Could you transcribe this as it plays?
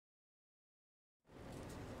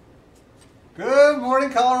Good morning,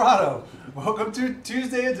 Colorado. Welcome to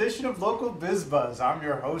Tuesday edition of Local Biz Buzz. I'm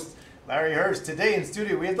your host, Larry Hurst. Today in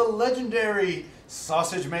studio, we have the legendary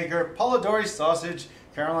sausage maker, Polidori Sausage.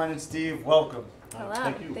 Caroline and Steve, welcome. Hello.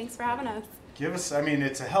 Thank you. Thanks for having us. Give us,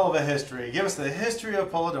 it's a hell of a history. Give us the history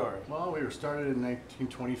of Polidori. Well, we were started in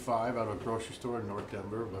 1925 out of a grocery store in North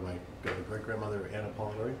Denver by my great-grandmother, Anna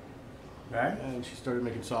Polidori. Right? And she started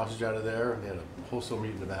making sausage out of there. They had a wholesale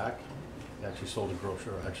meat in the back. They actually sold to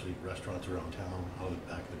restaurants around town out of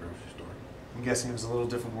the back of the grocery store. I'm guessing it was a little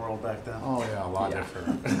different world back then. Oh yeah, a lot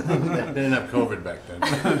different. They didn't have COVID back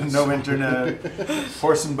then. No internet,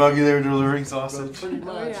 horse and buggy they were delivering sausage. Pretty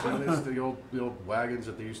much. yeah. And it's the old wagons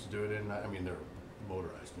that they used to do it in. I mean, they're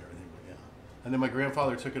motorized and everything, but yeah. And then my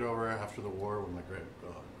grandfather took it over after the war when my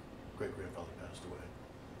great-grandfather passed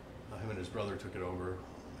away. Him and his brother took it over.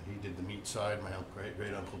 He did the meat side. My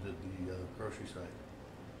great-uncle did the grocery side.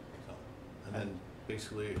 So, and then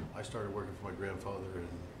basically I started working for my grandfather in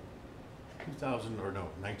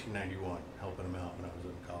 1991, helping him out when I was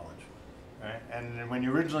in college. Right. And when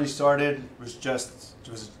you originally started, was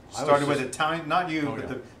started with Italian, not you, Oh, but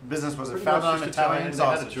yeah. the business was Pretty founded much on just Italian They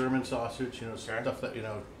sausage. had a German sausage, Okay. stuff that,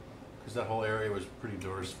 because that whole area was pretty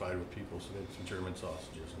diversified with people, so they had some German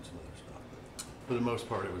sausages and some other stuff. But for the most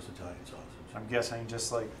part, it was Italian sausage. I'm guessing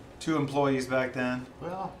just like 2 employees back then.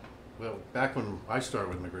 Well, back when I started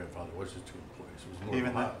with my grandfather, it was just 2 employees. It was more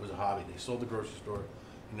Even that? it was a hobby. They sold the grocery store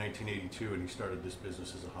in 1982, and he started this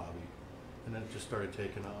business as a hobby, and then it just started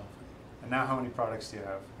taking off. And now how many products do you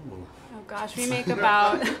have? Ooh. Oh gosh, we make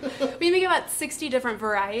about 60 different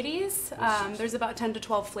varieties. There's about 10 to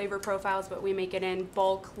 12 flavor profiles, but we make it in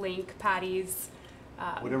bulk, link, patties,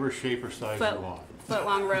 Whatever shape or size you want. foot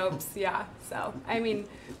long ropes. Yeah. So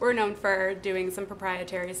we're known for doing some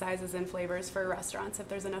proprietary sizes and flavors for restaurants if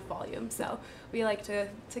there's enough volume. So we like to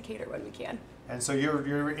cater when we can. And so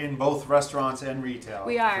you're in both restaurants and retail.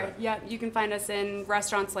 We are. correct? Yeah. You can find us in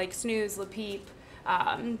restaurants like Snooze, Le Peep.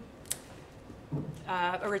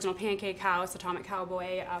 Original Pancake House, Atomic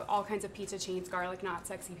Cowboy, all kinds of pizza chains, Garlic Knot,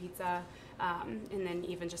 Sexy Pizza, and then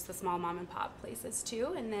even just the small mom and pop places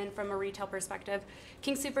too. And then from a retail perspective,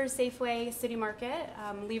 King Soopers, Safeway, City Market,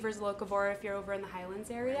 Lever's Locavore if you're over in the Highlands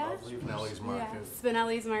area. Spinelli's Market. Yeah,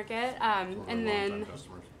 Spinelli's Market. One of our And then, longtime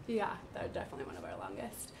customers. yeah, they're definitely one of our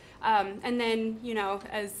longest. And then,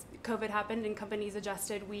 as COVID happened and companies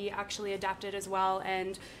adjusted, we actually adapted as well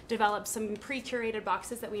and developed some pre-curated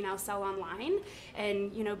boxes that we now sell online.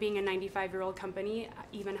 And, being a 95-year-old company,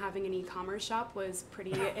 even having an e-commerce shop was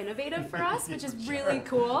pretty innovative for us, which is really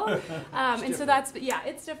cool. And so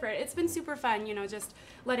it's different. It's been super fun, just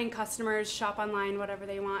letting customers shop online, whatever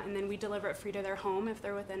they want, and then we deliver it free to their home if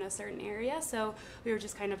they're within a certain area. So we were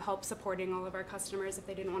just kind of help supporting all of our customers. If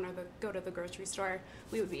they didn't want to go to the grocery store,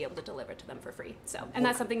 we would be able to deliver to them for free. So, and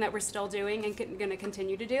that's something that we're still doing and going to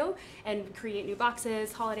continue to do, and create new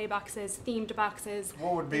boxes, holiday boxes, themed boxes.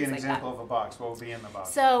 What would be an things like example that. of a box? What would be in the box?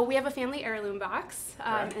 So we have a family heirloom box, Okay.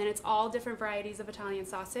 and it's all different varieties of Italian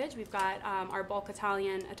sausage. We've got our bulk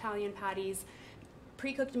Italian patties,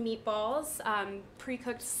 pre-cooked meatballs,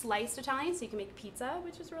 pre-cooked sliced Italian, so you can make pizza,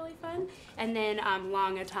 which is really fun, and then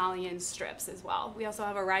long Italian strips as well. We also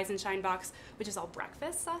have a Rise and Shine box, which is all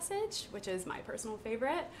breakfast sausage, which is my personal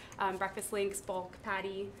favorite. Breakfast links, bulk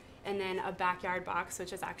patty, and then a backyard box,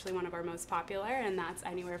 which is actually one of our most popular, and that's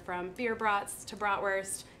anywhere from beer brats to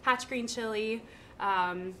bratwurst, hatch green chili,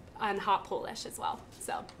 and hot Polish as well.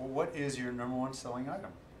 So Well, what is your #1 selling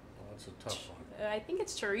item? Well, that's a tough one. I think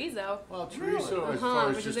it's chorizo. Well, Really? chorizo, as far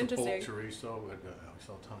as which is just a bulk interesting. chorizo, we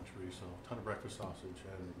sell a ton of chorizo, a ton of breakfast sausage,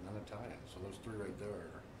 and Italian. So those 3 right there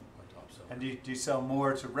are top sellers. And do you sell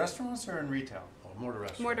more to restaurants or in retail? Oh, more to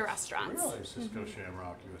restaurants. More to restaurants. Really? Cisco,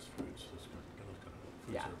 Shamrock, US Foods, those kind of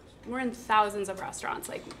food Yeah. service. We're in thousands of restaurants,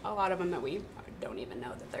 like a lot of them that we don't even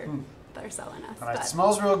know that they're selling us. All right, but- it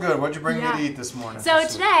smells real good. What'd you bring Yeah. me to eat this morning? So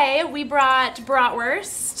today we brought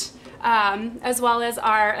bratwurst, as well as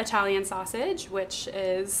our Italian sausage, which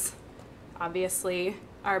is obviously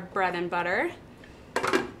our bread and butter.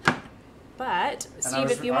 But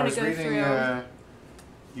Steve, if you want to go through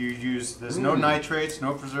you use, there's no nitrates,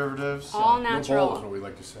 no preservatives. all No bowl natural, is what we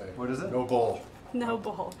like to say. What is it? No bowl. no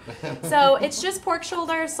bowl. So it's just pork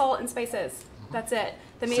shoulder, salt, and spices. That's it.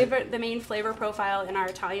 The main flavor profile in our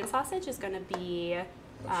Italian sausage is going to be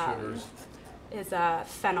No sugars.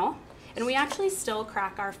 fennel, and we actually still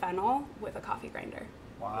crack our fennel with a coffee grinder.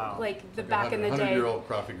 Wow. Like the Like back in the day. 100-year-old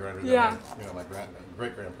coffee grinder Yeah. that my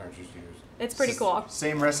great-grandparents used to use. It's pretty cool.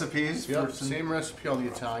 Same recipes? Yep, for some- same recipe on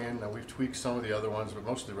the Italian. Now we've tweaked some of the other ones, but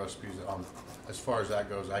most of the recipes, as far as that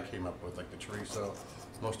goes, I came up with, like the chorizo,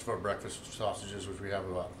 most of our breakfast sausages, which we have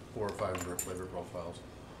about 4 or 5 different flavor profiles.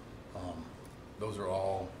 those are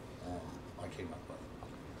all I came up with.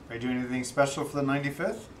 Are you doing anything special for the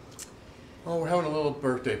 95th? Oh, we're having a little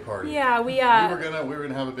birthday party. Yeah, we we were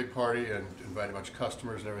gonna have a big party and invite a bunch of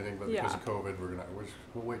customers and everything, but because Yeah. of COVID,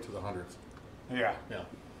 we'll wait till the 100th. Yeah. Yeah.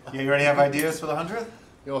 Yeah, you already have ideas for the 100th?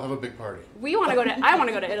 You'll have a big party. I want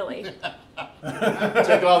to go to Italy.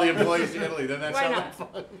 Take all the employees to Italy. Then that's Why how not?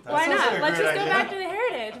 fun. Why sounds not? like a Let's great just go idea. back to the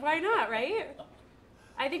heritage. Why not, right?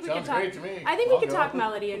 I think we Sounds could talk. great to me. I think we I'll could go. talk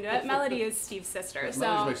Melody into it. Melody is Steve's sister, Melody's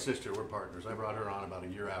so my sister. We're partners. I brought her on about a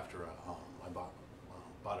year after I bought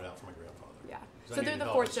it out from my grandfather. yeah. 'Cause So I they're needed the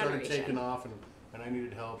help. fourth It started generation. taking off, and I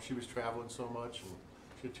needed help. She was traveling so much, and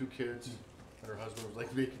she had 2 kids, and her husband was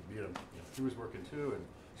like making, he was working too, and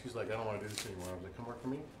she's like, I don't want to do this anymore. I was like, come work for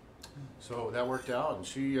me. So that worked out, and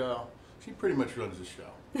she pretty much runs the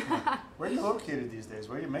show. Where are you located these days?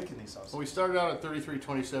 Where are you making these sausages? Well, we started out at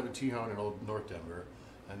 3327 Tejon in Old North Denver,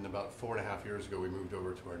 and about 4.5 years ago, we moved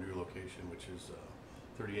over to our new location, which is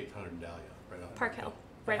 3800 Dahlia, right off Park Hill,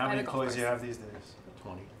 right How by many the golf employees course. do you have these days?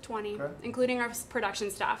 20. 20, Okay. including our production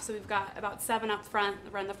staff. So we've got about 7 up front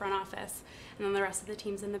that run the front office, and then the rest of the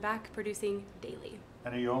team's in the back producing daily.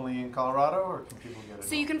 And are you only in Colorado, or can people get it?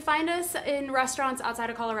 So you can find us in restaurants outside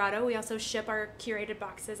of Colorado. We also ship our curated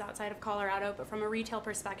boxes outside of Colorado, but from a retail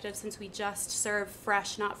perspective, since we just serve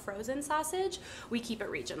fresh, not frozen sausage, we keep it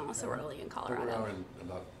regional, so we're only in But we're Colorado. out in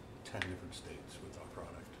about 10 different states with our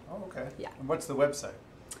product. Oh, okay. Yeah. And what's the website?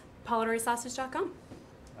 PolidoriSausage.com.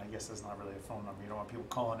 I guess that's not really a phone number. You don't want people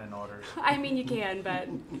calling in orders. I mean, you can, but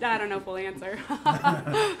I don't know if we'll answer.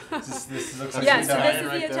 This looks like Yes, so Italian this is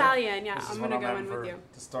right the there. Italian. Yeah, This is I'm what going to go having in with you.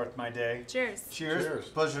 to start my day. Cheers. Cheers. Cheers.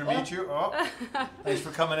 Pleasure to meet you. Oh, thanks for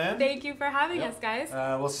coming in. Thank you for having Yep. us, guys.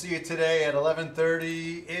 We'll see you today at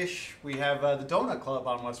 11:30-ish. We have the Donut Club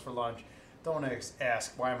on What's for Lunch. Don't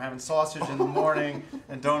ask why I'm having sausage in the morning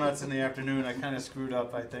and donuts in the afternoon. I kind of screwed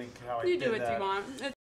up, I think, how I You did do what that. you want.